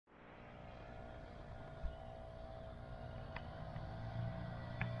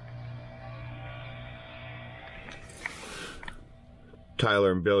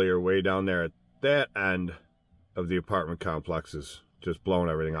Tyler and Billy are way down there at that end of the apartment complexes, just blowing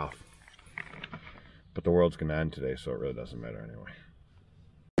everything off. But the world's gonna end today, so it really doesn't matter anyway.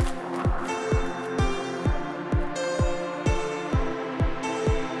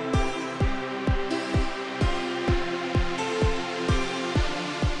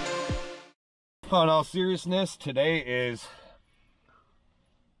 In all seriousness, today is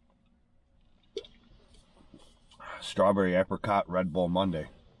Strawberry Apricot Red Bull Monday.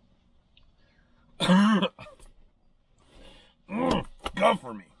 Go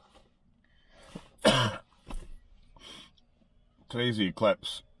for me. Today's the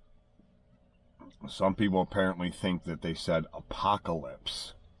eclipse. Some people apparently think that they said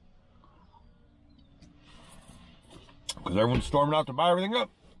apocalypse, because everyone's storming out to buy everything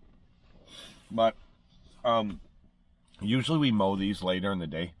up. But usually we mow these later in the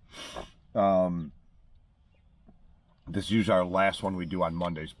day. This is usually our last one we do on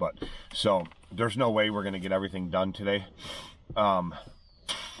Mondays, but so there's no way we're going to get everything done today.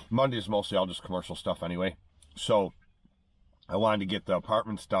 Mondays mostly all just commercial stuff anyway. So I wanted to get the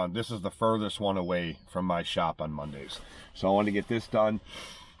apartments done. This is the furthest one away from my shop on Mondays. So I wanted to get this done.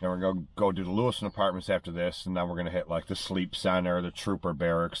 And we're going to go do the Lewison apartments after this. And then we're going to hit like the sleep center, the trooper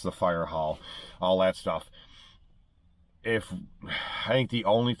barracks, the fire hall, all that stuff. I think the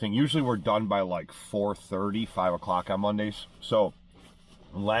only thing, usually we're done by like 4:30, 5 o'clock on Mondays. So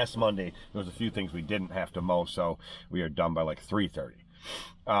last Monday, there was a few things we didn't have to mow. So we are done by like 3:30.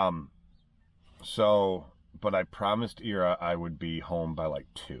 But I promised Ira I would be home by like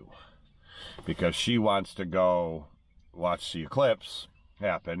 2. Because she wants to go watch the eclipse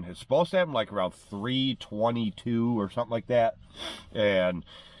happen. It's supposed to happen like around 3:22 or something like that. And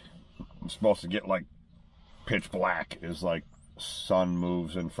it's supposed to get like pitch black as like sun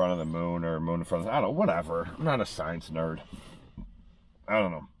moves in front of the moon or moon in front of the, I don't know, whatever. I'm not a science nerd. I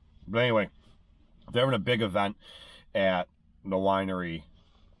don't know. But anyway, they're having a big event at the winery,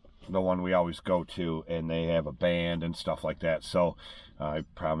 the one we always go to, and they have a band and stuff like that. So I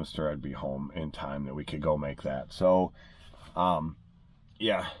promised her I'd be home in time that we could go make that. So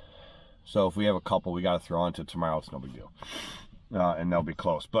yeah, so if we have a couple we got to throw onto tomorrow, it's no big deal. And they'll be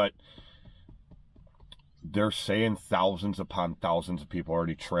close. But they're saying thousands upon thousands of people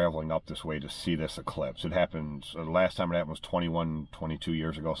already traveling up this way to see this eclipse. It happened, the last time it happened was 21, 22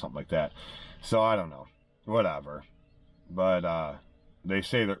 years ago, something like that. So I don't know, whatever. But they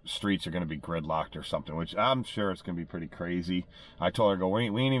say the streets are going to be gridlocked or something, which I'm sure it's going to be pretty crazy. I told her, we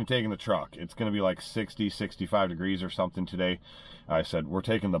ain't even taking the truck. It's going to be like 60, 65 degrees or something today. I said, we're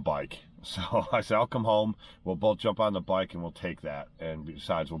taking the bike. So I said, I'll come home. We'll both jump on the bike and we'll take that. And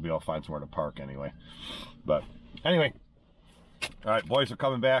besides, we'll be able to find somewhere to park anyway. But anyway, all right, boys are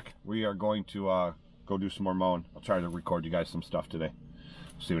coming back. We are going to go do some more mowing. I'll try to record you guys some stuff today.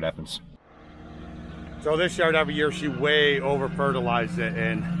 See what happens. So this yard every year she way over fertilized it,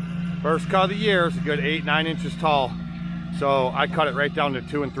 and first cut of the year is a good 8-9 inches tall. So I cut it right down to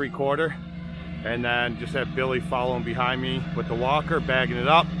 2 3/4, and then just had Billy following behind me with the walker, bagging it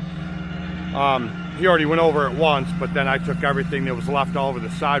up. He already went over it once, but then I took everything that was left all over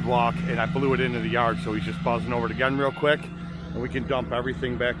the sidewalk and I blew it into the yard. So he's just buzzing over it again real quick, and we can dump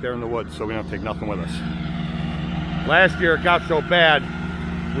everything back there in the woods so we don't take nothing with us. Last year it got so bad,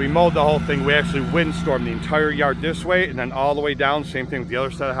 we mowed the whole thing. We actually windstormed the entire yard this way and then all the way down. Same thing with the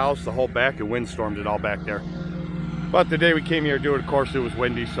other side of the house, the whole back, and windstormed it all back there. But the day we came here to do it, of course, it was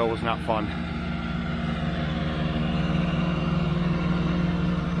windy, so it was not fun.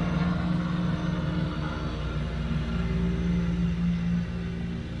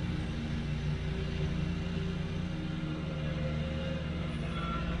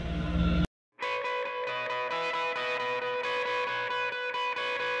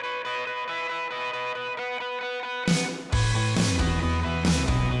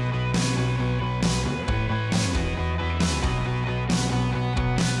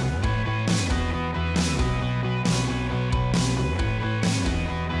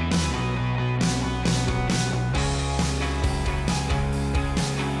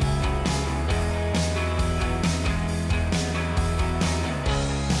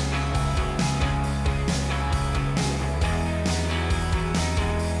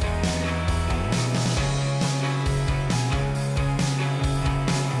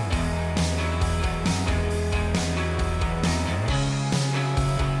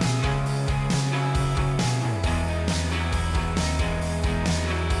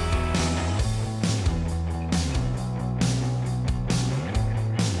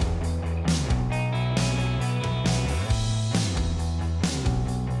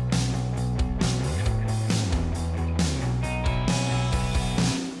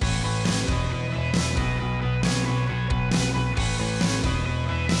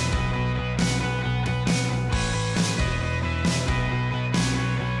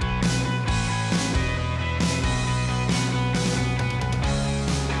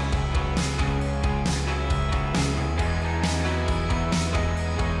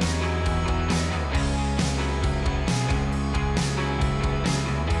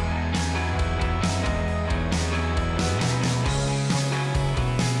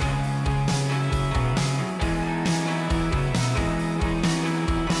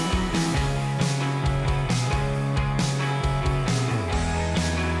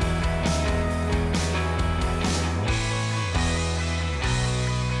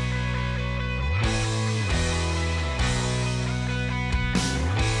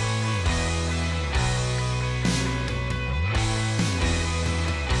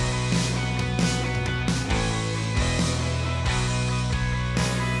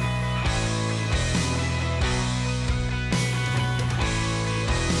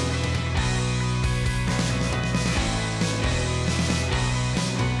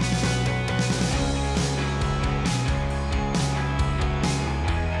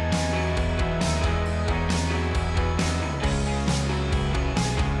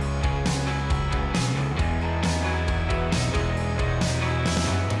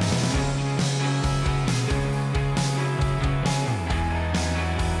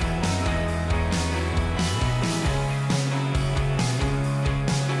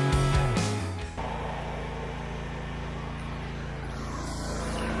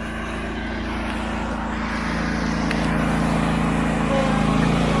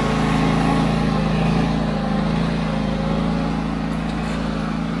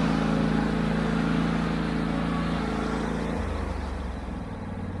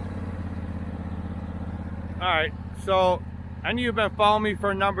 Alright, so any of you have been following me for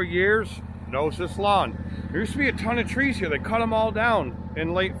a number of years, knows this lawn. There used to be a ton of trees here. They cut them all down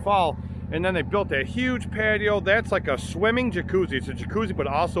in late fall. And then they built that huge patio. That's like a swimming jacuzzi. It's a jacuzzi, but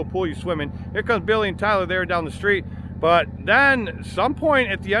also a pool you swim in. Here comes Billy and Tyler there down the street. But then, some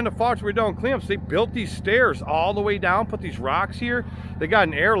point at the end of fall, we're doing cleanups, they built these stairs all the way down, put these rocks here. They got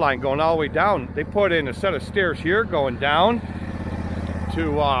an airline going all the way down. They put in a set of stairs here going down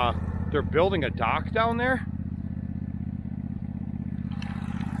to, they're building a dock down there.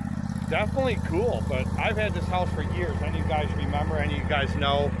 Definitely cool, but I've had this house for years. Any of you guys remember? Any of you guys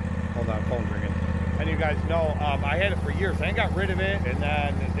know? Hold on, phone's ringing. Any of you guys know? I had it for years. I got rid of it, and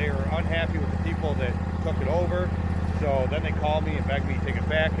then they were unhappy with the people that took it over. So then they called me and begged me to take it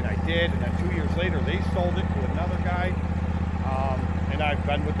back, and I did. And then 2 years later, they sold it to another guy, and I've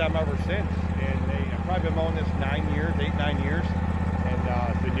been with them ever since. And I've probably been mowing this 9 years, 8, 9 years.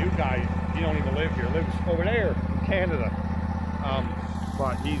 And the new guy, he don't even live here, lives over there in Canada.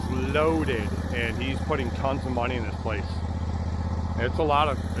 But he's loaded, and he's putting tons of money in this place. It's a lot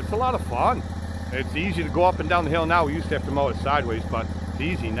of fun. It's easy to go up and down the hill now. We used to have to mow it sideways, but it's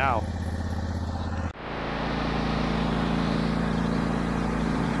easy now.